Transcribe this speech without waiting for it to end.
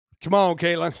Come on,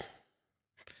 Katelyn.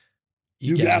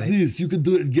 You got this. You can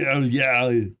do it, girl. Yeah.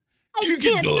 I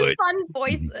can't do fun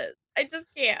voices. I just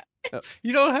can't.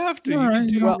 You don't have to. You can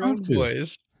do your own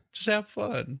voice. Just have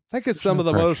fun. Think of some of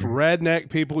the most redneck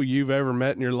people you've ever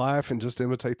met in your life and just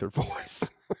imitate their voice.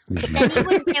 Then you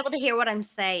wouldn't be able to hear what I'm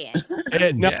saying.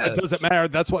 No, it doesn't matter.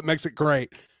 That's what makes it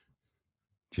great.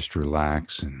 Just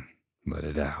relax and let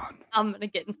it out. I'm going to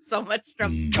get in so much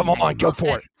trouble. Come on, go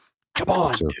for it. Come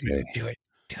on. It's okay. Do it.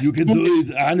 You can do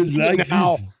it. Anna likes it.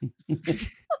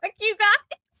 Fuck you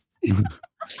guys.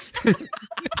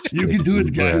 You can do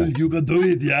it, girl. You can do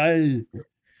it, yeah.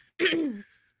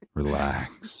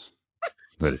 Relax.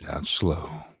 Let it out slow.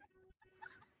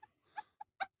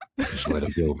 Just let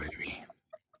it go, baby.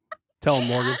 Tell him,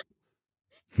 Morgan.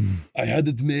 I had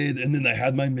it made, and then I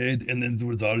had my maid, and then it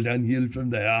was all downhill from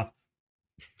there.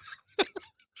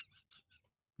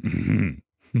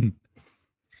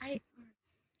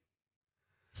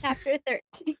 Chapter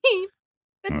 13.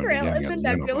 Betrayal in the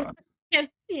nebulous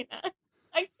cantina.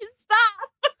 I can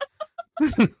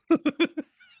stop.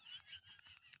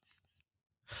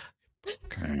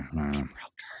 Okay,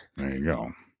 there you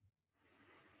go.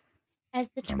 As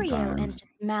the trio entered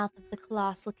the mouth of the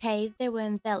colossal cave, they were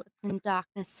enveloped in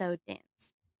darkness so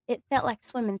dense it felt like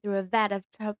swimming through a vat of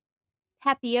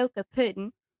tapioca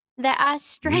pudding. Their eyes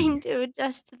strained to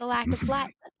adjust to the lack of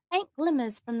light, but faint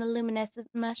glimmers from the luminescent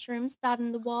mushrooms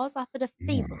dotting the walls offered a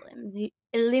feeble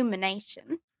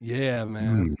illumination. Yeah,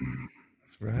 man.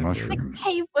 The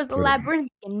cave was a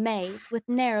labyrinthian maze with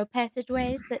narrow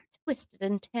passageways that twisted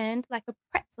and turned like a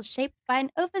pretzel shaped by an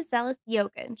overzealous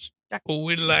yoga instructor. Oh,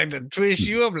 we'd like to twist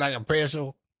you up like a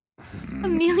pretzel.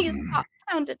 Amelia's heart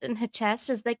pounded in her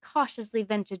chest as they cautiously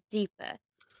ventured deeper,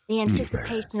 the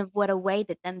anticipation of what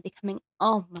awaited them becoming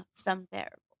almost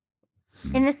unbearable.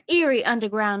 In this eerie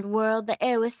underground world, the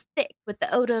air was thick with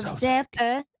the odor of damp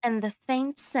earth and the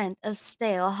faint scent of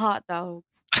stale hot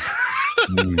dogs.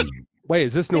 Wait,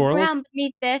 is this New Orleans? The ground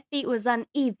beneath their feet was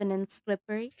uneven and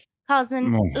slippery,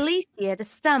 causing Alicia to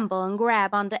stumble and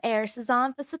grab onto Eris's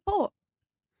arm for support,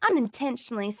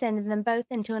 unintentionally sending them both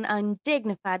into an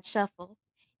undignified shuffle.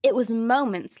 It was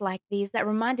moments like these that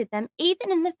reminded them,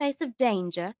 even in the face of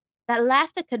danger, that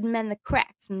laughter could mend the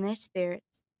cracks in their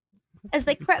spirits. As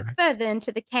they crept further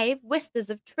into the cave, whispers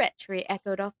of treachery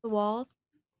echoed off the walls,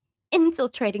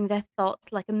 infiltrating their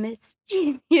thoughts like a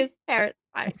mischievous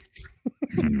parasite.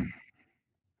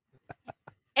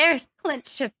 Eris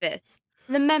clenched her fist.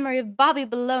 The memory of Bobby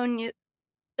Bologna's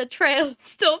betrayal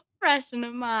still fresh in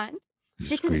her mind.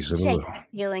 She couldn't shake the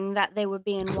feeling that they were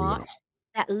being watched,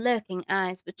 that lurking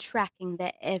eyes were tracking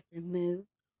their every move.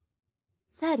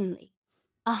 Suddenly,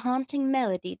 a haunting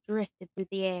melody drifted through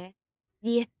the air,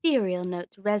 the ethereal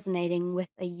notes resonating with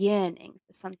a yearning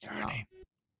for something else.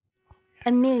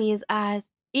 Amelia's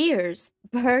ears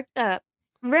perked up,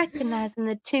 recognizing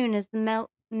the tune as the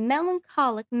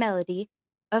melancholic melody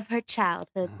of her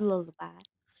childhood lullaby.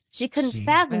 She couldn't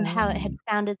fathom how it had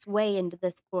found its way into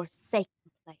this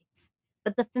forsaken place,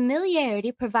 but the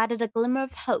familiarity provided a glimmer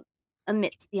of hope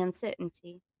amidst the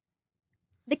uncertainty.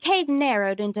 The cave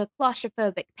narrowed into a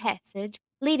claustrophobic passage,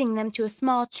 leading them to a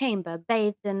small chamber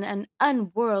bathed in an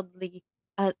otherworldly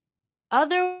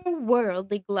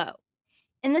glow.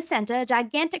 In the center, a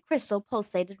gigantic crystal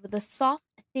pulsated with a soft,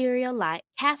 ethereal light,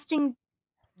 casting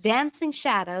dancing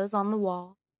shadows on the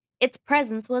wall. Its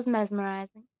presence was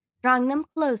mesmerizing, drawing them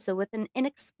closer with an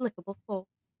inexplicable force.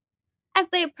 As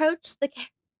they approached,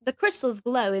 the crystal's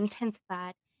glow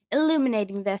intensified,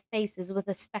 illuminating their faces with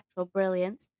a spectral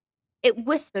brilliance. It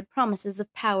whispered promises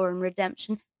of power and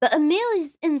redemption, but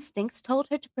Amelia's instincts told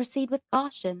her to proceed with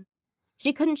caution.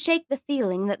 She couldn't shake the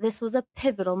feeling that this was a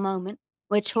pivotal moment,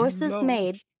 which choices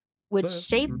made would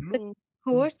shape the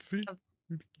course of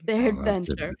their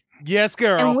adventure. Yes,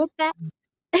 girl. And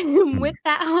with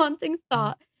that haunting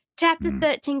thought, Chapter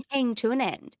 13 came to an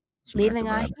end, leaving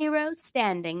our heroes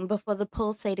standing before the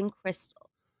pulsating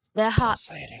crystal, their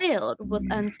hearts filled with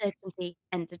uncertainty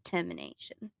and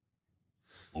determination.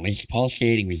 Well, it's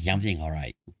pulsating with something, all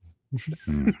right.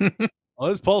 Well,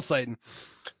 it's pulsating.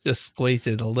 Just squeeze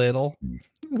it a little.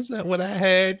 Is that what I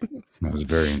had? That was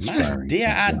very inspiring. Dear,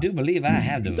 I do believe I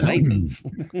have the vapors.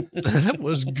 That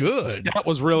was good. That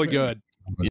was really good.